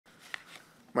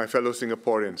my fellow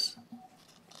Singaporeans,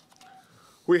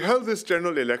 we held this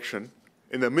general election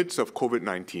in the midst of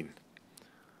COVID-19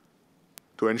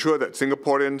 to ensure that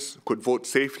Singaporeans could vote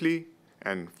safely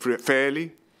and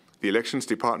fairly. The Elections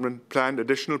Department planned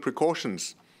additional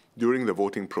precautions during the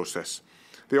voting process.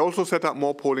 They also set up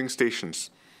more polling stations.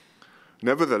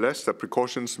 Nevertheless, the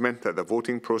precautions meant that the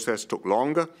voting process took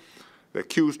longer, the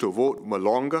queues to vote were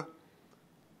longer,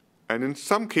 and in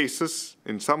some cases,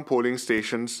 in some polling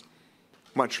stations,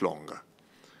 much longer.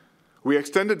 We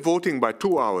extended voting by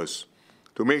 2 hours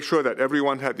to make sure that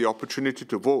everyone had the opportunity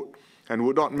to vote and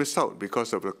would not miss out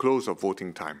because of the close of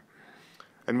voting time.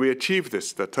 And we achieved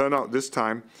this. The turnout this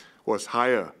time was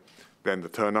higher than the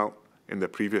turnout in the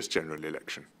previous general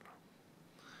election.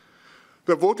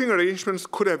 The voting arrangements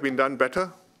could have been done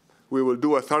better. We will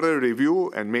do a thorough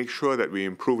review and make sure that we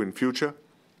improve in future.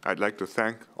 I'd like to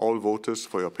thank all voters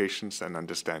for your patience and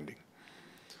understanding.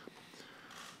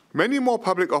 Many more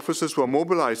public officers were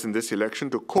mobilized in this election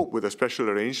to cope with the special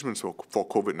arrangements for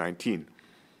COVID-19.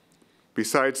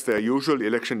 Besides their usual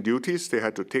election duties, they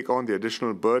had to take on the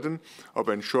additional burden of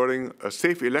ensuring a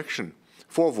safe election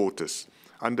for voters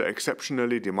under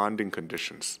exceptionally demanding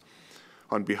conditions.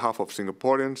 On behalf of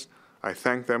Singaporeans, I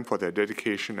thank them for their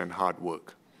dedication and hard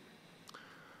work.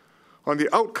 On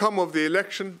the outcome of the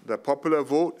election, the popular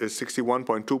vote is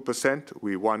 61.2%.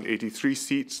 We won 83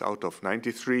 seats out of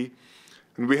 93,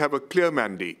 and we have a clear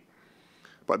mandate.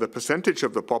 But the percentage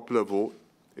of the popular vote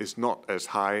is not as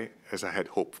high as I had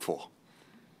hoped for.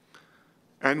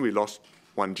 And we lost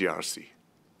 1 GRC.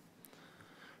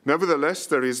 Nevertheless,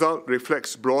 the result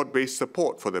reflects broad-based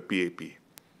support for the PAP.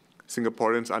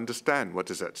 Singaporeans understand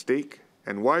what is at stake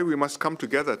and why we must come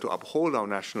together to uphold our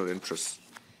national interests.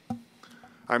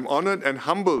 I'm honored and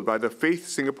humbled by the faith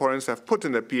Singaporeans have put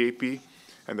in the PAP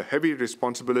and the heavy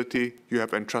responsibility you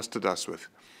have entrusted us with.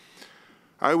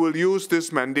 I will use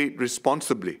this mandate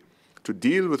responsibly to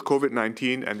deal with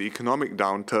COVID-19 and the economic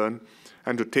downturn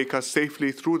and to take us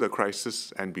safely through the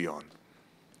crisis and beyond.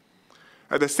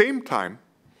 At the same time,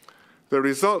 the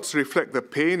results reflect the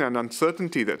pain and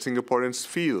uncertainty that Singaporeans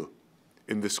feel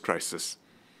in this crisis.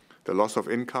 The loss of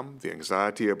income, the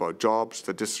anxiety about jobs,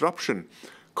 the disruption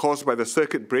caused by the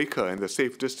circuit breaker and the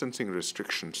safe distancing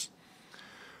restrictions.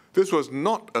 This was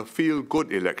not a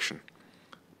feel-good election,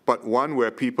 but one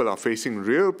where people are facing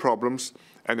real problems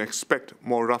and expect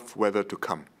more rough weather to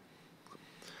come.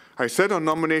 I said on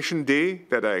nomination day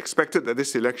that I expected that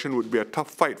this election would be a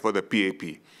tough fight for the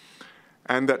PAP,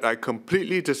 and that I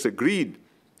completely disagreed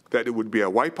that it would be a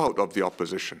wipeout of the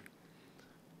opposition,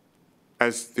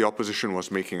 as the opposition was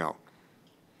making out.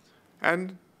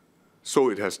 And so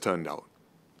it has turned out.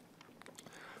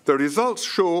 The results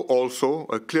show also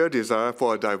a clear desire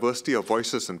for a diversity of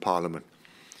voices in Parliament.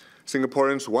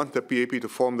 Singaporeans want the PAP to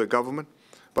form the government,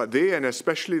 but they, and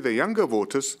especially the younger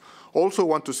voters, also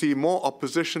want to see more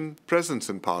opposition presence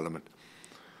in Parliament.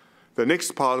 The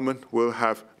next Parliament will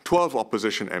have 12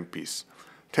 opposition MPs,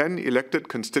 10 elected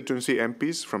constituency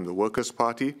MPs from the Workers'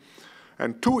 Party,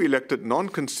 and 2 elected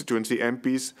non-constituency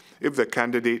MPs if the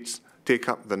candidates take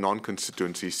up the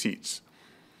non-constituency seats.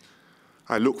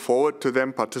 I look forward to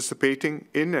them participating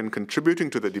in and contributing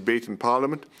to the debate in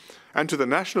Parliament and to the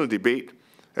national debate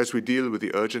as we deal with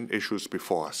the urgent issues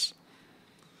before us.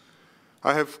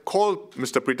 I have called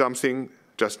Mr. Pritam Singh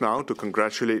just now to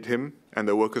congratulate him and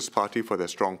the Workers' Party for their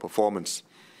strong performance.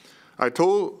 I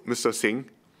told Mr. Singh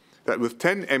that with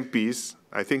 10 MPs,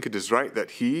 I think it is right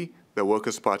that he, the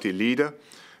Workers' Party leader,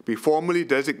 be formally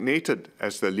designated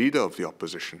as the leader of the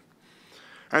opposition,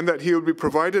 and that he will be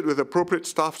provided with appropriate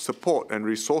staff support and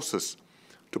resources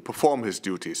to perform his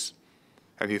duties.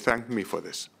 And he thanked me for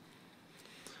this.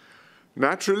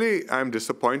 Naturally, I'm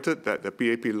disappointed that the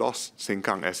PAP lost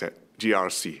Sengkang as a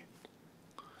GRC.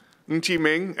 Ng Chee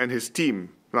Meng and his team,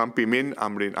 Lam Pi Min,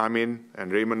 Amrin Amin,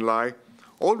 and Raymond Lai,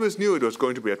 always knew it was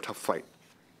going to be a tough fight.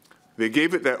 They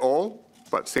gave it their all,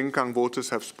 but Sengkang voters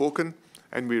have spoken,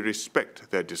 and we respect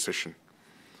their decision.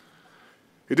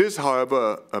 It is,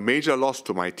 however, a major loss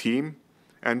to my team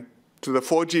and to the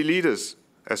 4G leaders,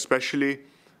 especially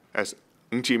as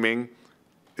Ng Chee Meng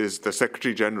is the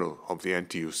Secretary General of the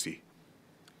NTUC.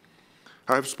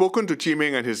 I have spoken to Chee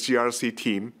Meng and his GRC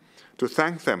team to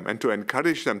thank them and to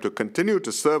encourage them to continue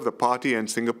to serve the party and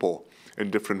Singapore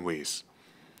in different ways.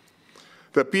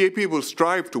 The PAP will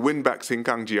strive to win back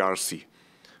Sengkang GRC.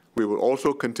 We will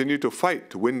also continue to fight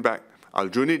to win back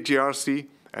Aljunied GRC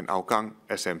and Hougang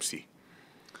SMC.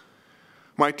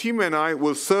 My team and I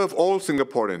will serve all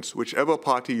Singaporeans, whichever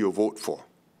party you vote for.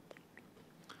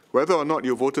 Whether or not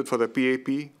you voted for the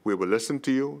PAP, we will listen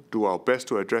to you, do our best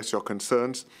to address your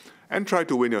concerns, and try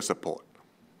to win your support.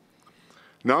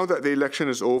 Now that the election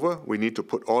is over, we need to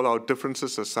put all our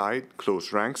differences aside,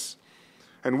 close ranks,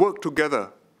 and work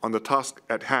together on the task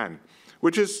at hand,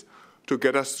 which is to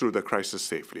get us through the crisis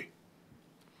safely.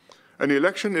 An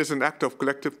election is an act of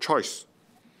collective choice,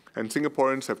 and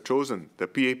Singaporeans have chosen the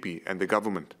PAP and the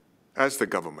government as the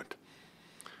government.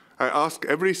 I ask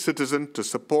every citizen to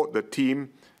support the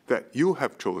team that you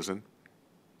have chosen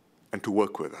and to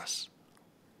work with us.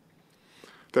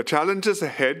 The challenges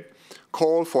ahead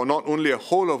call for not only a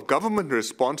whole-of-government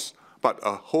response, but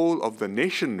a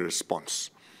whole-of-the-nation response.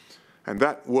 And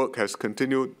that work has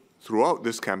continued throughout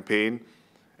this campaign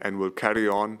and will carry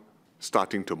on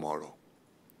starting tomorrow.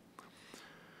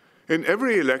 In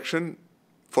every election,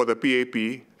 for the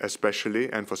PAP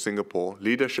especially, and for Singapore,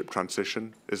 leadership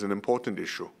transition is an important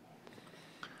issue.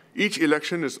 Each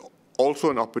election is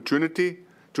also an opportunity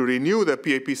to renew the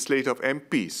PAP slate of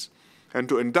MPs and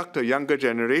to induct a younger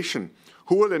generation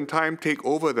who will in time take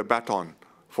over the baton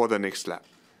for the next lap.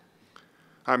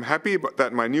 I'm happy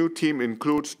that my new team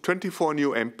includes 24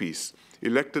 new MPs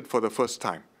elected for the first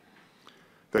time.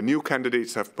 The new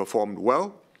candidates have performed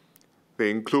well. They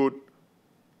include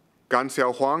Gan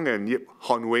Xiao Huang and Yip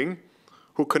Hon Wing,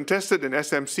 who contested in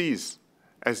SMCs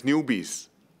as newbies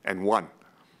and won.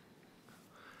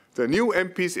 The new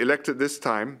MPs elected this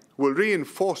time will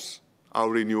reinforce our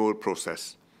renewal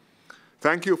process.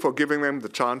 Thank you for giving them the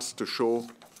chance to show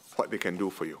what they can do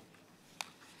for you.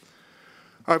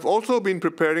 I've also been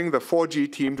preparing the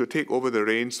 4G team to take over the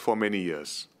reins for many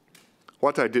years.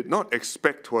 What I did not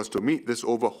expect was to meet this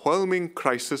overwhelming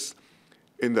crisis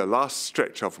in the last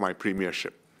stretch of my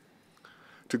premiership.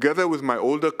 Together with my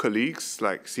older colleagues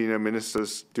like Senior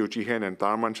Ministers Teo Chee Hean and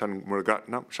Tharman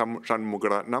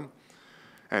Shanmugaratnam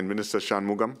and Minister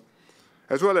Shanmugam,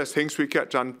 as well as Heng Swee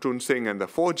Keat, Chan Tun Singh and the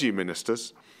 4G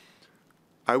ministers,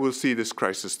 I will see this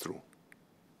crisis through.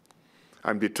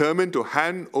 I'm determined to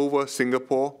hand over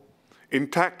Singapore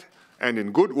intact and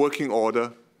in good working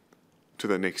order to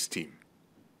the next team.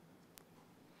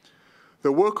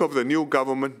 The work of the new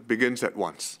government begins at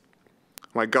once.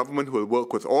 My government will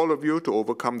work with all of you to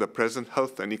overcome the present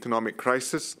health and economic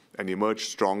crisis and emerge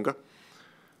stronger.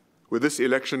 With this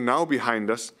election now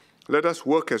behind us, let us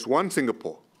work as one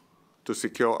Singapore to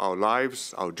secure our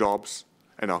lives, our jobs,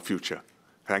 and our future.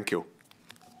 Thank you.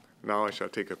 Now I shall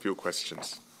take a few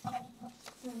questions.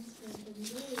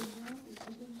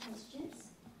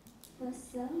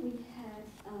 First, sir, we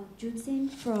have Jun Sing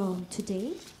from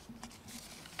Today.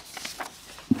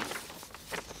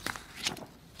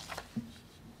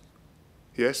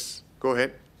 Yes, go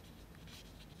ahead.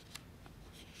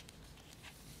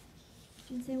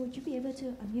 Jun Sing, would you be able to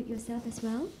unmute yourself as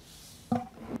well?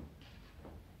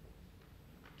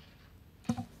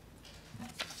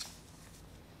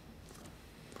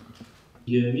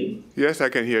 You hear me? Yes, I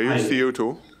can hear you. Hi. See you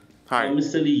too. Hi.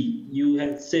 Mr. Lee, you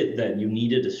had said that you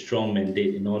needed a strong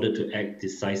mandate in order to act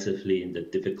decisively in the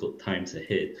difficult times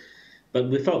ahead. But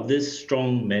without this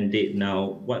strong mandate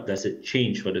now, what does it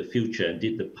change for the future?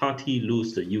 Did the party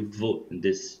lose the youth vote in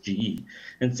this GE?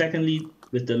 And secondly,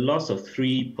 with the loss of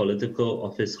 3 political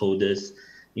office holders,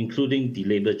 including the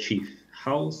Labour chief,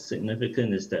 how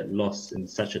significant is that loss in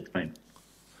such a time?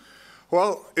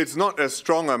 Well, it's not as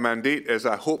strong a mandate as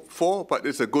I hoped for, but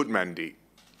it's a good mandate.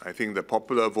 I think the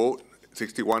popular vote,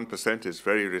 61%, is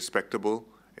very respectable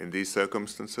in these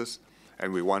circumstances,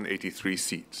 and we won 83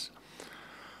 seats.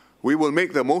 We will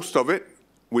make the most of it.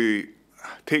 We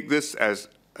take this as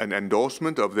an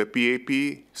endorsement of the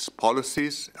PAP's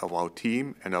policies, of our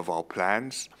team, and of our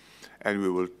plans, and we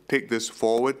will take this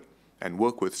forward and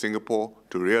work with Singapore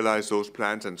to realize those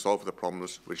plans and solve the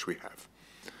problems which we have.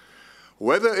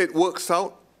 Whether it works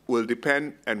out will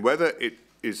depend, and whether it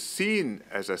is seen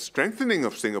as a strengthening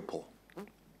of Singapore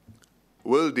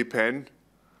will depend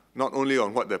not only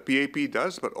on what the PAP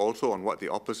does, but also on what the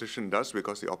opposition does,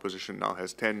 because the opposition now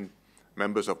has 10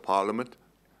 members of parliament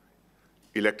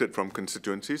elected from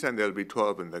constituencies, and there'll be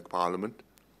 12 in the parliament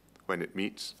when it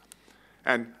meets.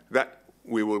 And that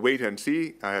we will wait and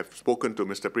see. I have spoken to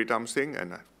Mr. Pritam Singh,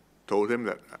 and I told him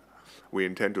that we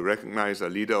intend to recognize a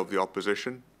leader of the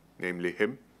opposition, namely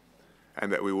him,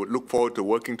 and that we would look forward to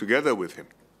working together with him.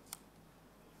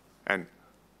 And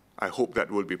I hope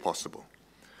that will be possible.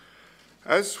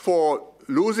 As for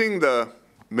losing the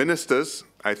ministers,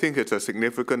 I think it's a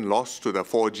significant loss to the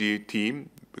 4G team,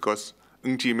 because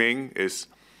Ng Chee Meng is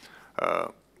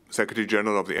Secretary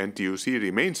General of the NTUC,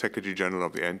 remains Secretary General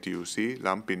of the NTUC.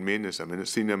 Lam Pin Min is a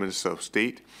Senior Minister of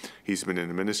State. He's been in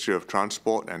the Ministry of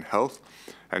Transport and Health,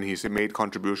 and he's made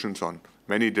contributions on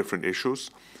many different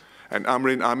issues. And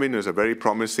Amrin Amin is a very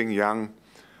promising young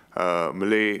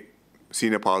Malay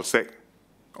senior Palsec,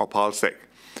 or Palsec.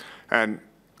 And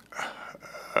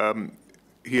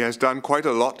he has done quite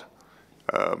a lot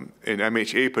in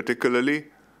MHA particularly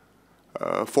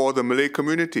for the Malay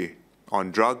community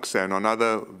on drugs and on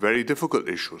other very difficult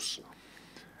issues.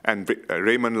 And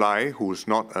Raymond Lai, who is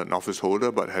not an office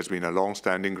holder but has been a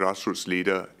long-standing grassroots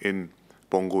leader in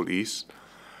Punggol East,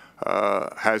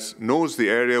 knows the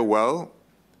area well,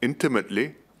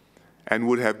 intimately, and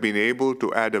would have been able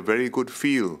to add a very good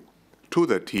feel to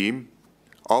the team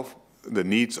of the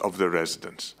needs of the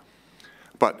residents.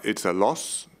 But it's a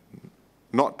loss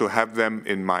not to have them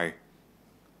in my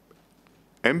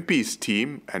MP's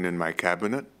team and in my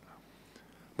cabinet,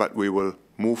 but we will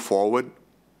move forward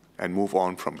and move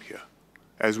on from here,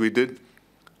 as we did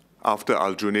after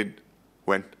Al-Junaid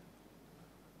went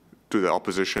to the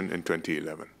opposition in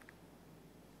 2011.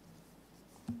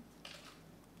 The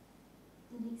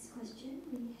next question,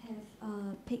 we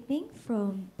have Pek Ming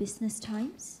from Business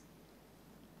Times.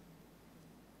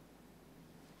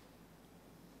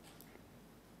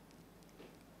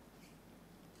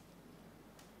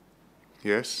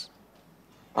 Yes?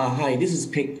 Hi, this is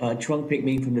Chuang Pek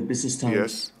Ming from the Business Times.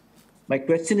 Yes? My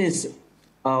question is,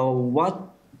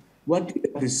 what do you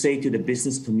have to say to the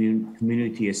business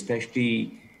community,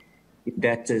 especially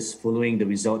debtors following the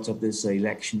results of this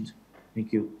election?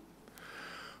 Thank you.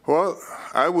 Well,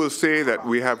 I will say that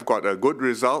we have got a good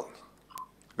result,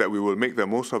 that we will make the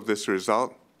most of this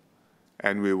result,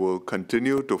 and we will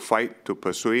continue to fight to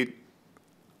persuade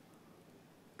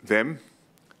them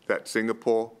that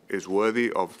Singapore is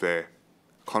worthy of their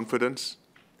confidence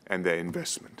and their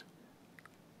investment.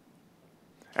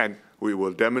 And we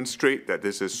will demonstrate that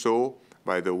this is so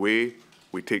by the way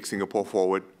we take Singapore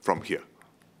forward from here.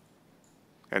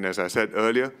 And as I said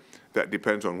earlier, that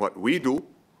depends on what we do,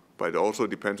 but it also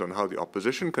depends on how the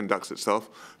opposition conducts itself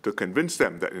to convince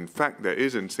them that, in fact, there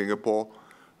is in Singapore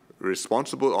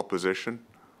responsible opposition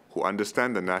who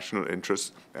understand the national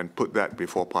interest and put that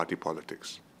before party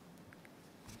politics.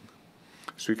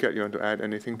 Swee Kiat, you want to add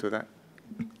anything to that?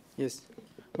 Yes.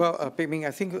 Well, Pek Ming,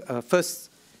 I think first,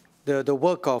 the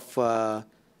work of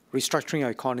restructuring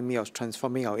our economy, of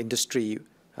transforming our industry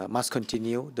must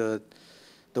continue.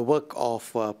 The work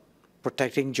of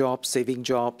protecting jobs, saving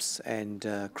jobs, and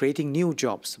creating new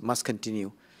jobs must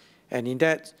continue. And in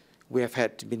that, we have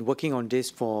been working on this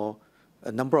for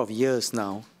a number of years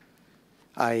now.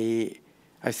 I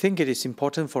think it is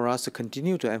important for us to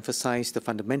continue to emphasize the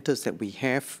fundamentals that we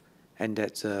have, and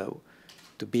that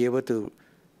to be able to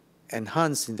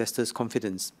enhance investors'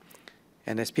 confidence.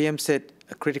 And as PM said,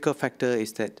 a critical factor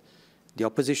is that the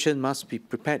opposition must be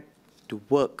prepared to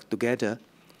work together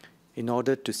in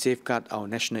order to safeguard our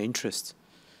national interests.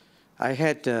 I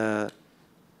had a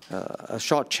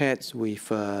short chat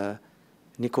with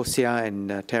Nicosia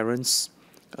and Terence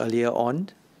earlier on,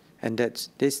 and that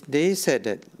they said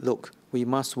that, look, we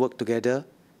must work together,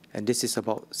 and this is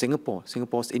about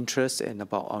Singapore's interests and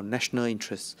about our national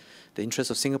interests, the interests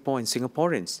of Singapore and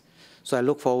Singaporeans. So I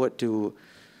look forward to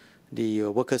the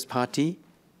Workers' Party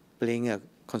playing a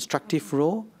constructive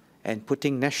role and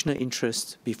putting national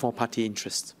interests before party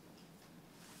interests.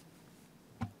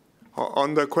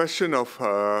 On the question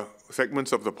of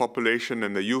segments of the population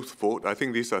and the youth vote, I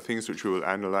think these are things which we will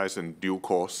analyze in due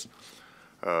course,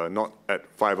 not at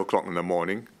 5 o'clock in the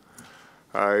morning.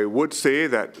 I would say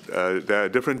that there are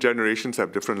different generations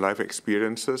have different life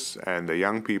experiences, and the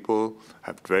young people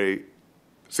have very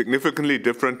significantly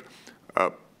different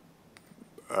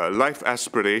life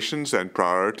aspirations and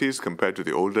priorities compared to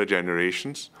the older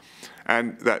generations,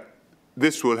 and that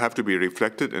this will have to be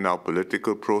reflected in our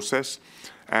political process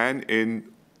and in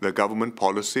the government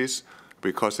policies,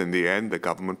 because in the end, the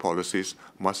government policies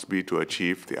must be to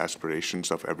achieve the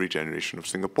aspirations of every generation of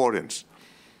Singaporeans.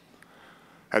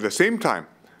 At the same time,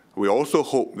 we also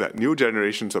hope that new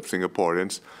generations of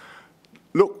Singaporeans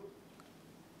look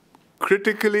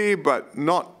critically, but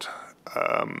not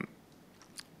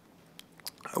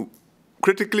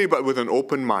critically, but with an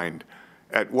open mind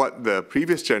at what the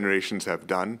previous generations have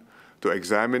done to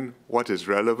examine what is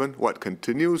relevant, what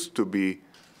continues to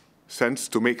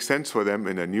make sense for them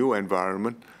in a new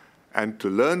environment, and to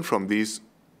learn from these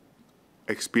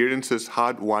experiences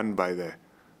hard won by their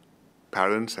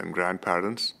parents and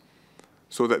grandparents,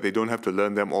 so that they don't have to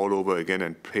learn them all over again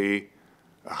and pay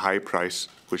a high price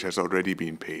which has already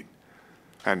been paid.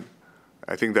 And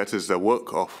I think that is the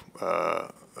work of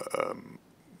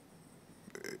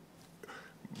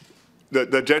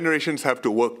the generations have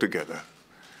to work together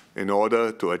in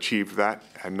order to achieve that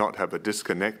and not have a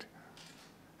disconnect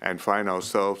and find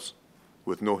ourselves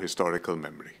with no historical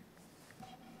memory.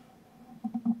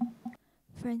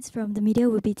 Friends from the media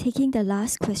will be taking the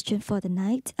last question for the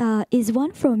night. Is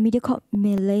one from MediaCorp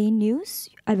Malay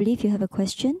News. I believe you have a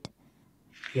question.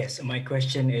 Yes, my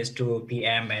question is to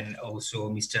PM and also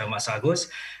Mr. Masagos.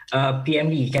 PM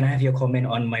Lee, can I have your comment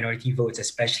on minority votes,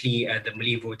 especially the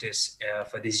Malay voters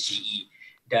for this GE?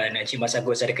 Dan Encik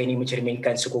Masagos, adakah ini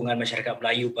mencerminkan sokongan masyarakat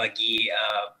Melayu bagi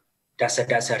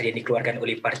dasar-dasar yang dikeluarkan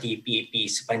oleh parti PAP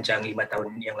sepanjang 5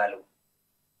 tahun yang lalu?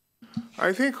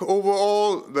 I think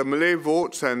overall the Malay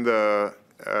votes and the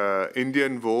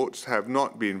Indian votes have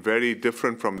not been very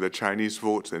different from the Chinese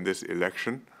votes in this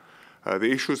election. The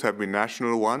issues have been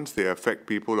national ones. They affect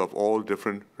people of all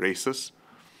different races,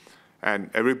 and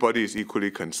everybody is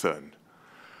equally concerned.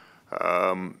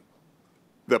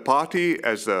 The party,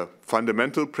 as a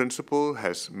fundamental principle,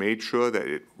 has made sure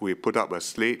that we put up a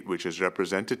slate which is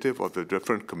representative of the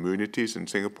different communities in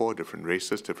Singapore, different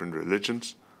races, different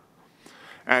religions,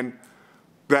 and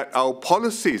that our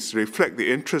policies reflect the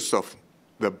interests of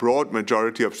the broad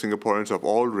majority of Singaporeans of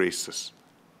all races,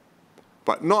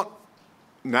 but not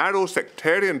narrow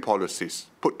sectarian policies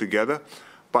put together,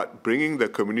 but bringing the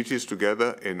communities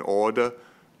together in order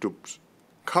to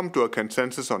come to a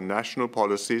consensus on national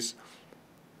policies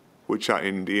which are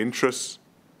in the interests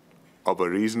of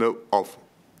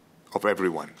of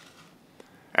everyone.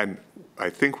 And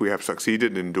I think we have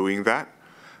succeeded in doing that.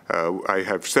 I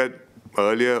have said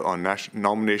earlier on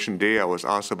nomination day, I was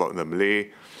asked about the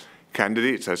Malay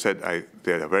candidates. I said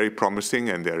they are very promising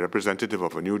and they are representative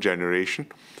of a new generation.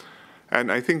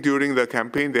 And I think during the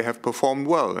campaign they have performed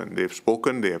well, and they've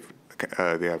spoken, they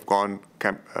have gone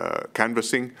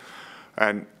canvassing,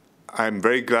 and I'm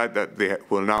very glad that they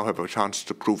will now have a chance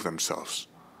to prove themselves.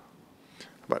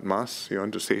 But Mas, you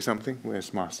want to say something?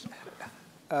 Where's Mas?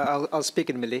 I'll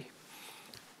speak in Malay.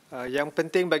 Yang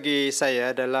penting bagi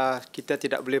saya adalah kita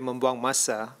tidak boleh membuang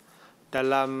masa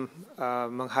dalam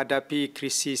menghadapi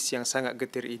krisis yang sangat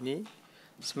getir ini.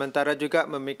 Sementara juga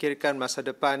memikirkan masa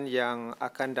depan yang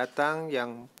akan datang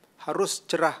yang harus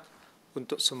cerah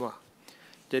untuk semua.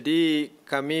 Jadi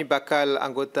kami bakal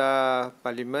anggota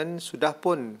parlimen sudah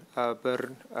pun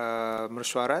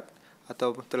bermesyuarat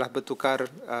atau telah bertukar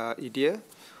idea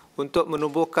untuk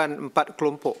menubuhkan 4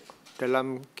 kelompok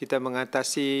dalam kita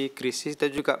mengatasi krisis dan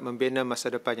juga membina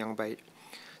masa depan yang baik.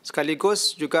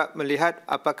 Sekaligus juga melihat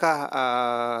apakah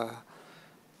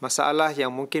masalah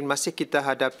yang mungkin masih kita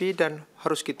hadapi dan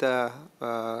harus kita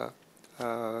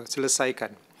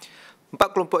selesaikan.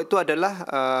 4 kelompok itu adalah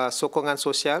sokongan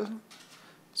sosial,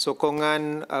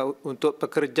 sokongan untuk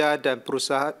pekerja dan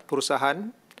perusahaan,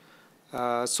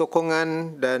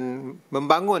 sokongan dan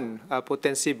membangun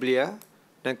potensi belia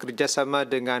dan kerjasama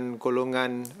dengan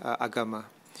golongan agama.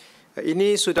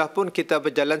 Ini sudah pun kita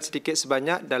berjalan sedikit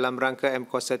sebanyak dalam rangka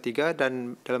M03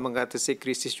 dan dalam mengatasi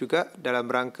krisis juga dalam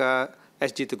rangka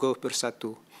SG Teguh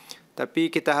Bersatu. Tapi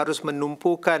kita harus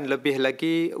menumpukan lebih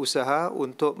lagi usaha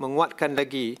untuk menguatkan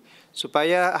lagi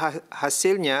supaya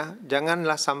hasilnya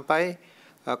janganlah sampai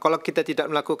kalau kita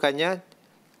tidak melakukannya,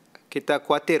 kita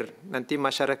khawatir nanti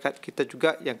masyarakat kita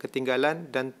juga yang ketinggalan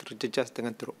dan terjejas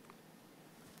dengan teruk.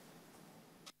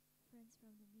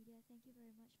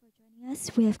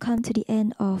 We have come to the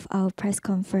end of our press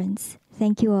conference.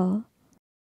 Thank you all.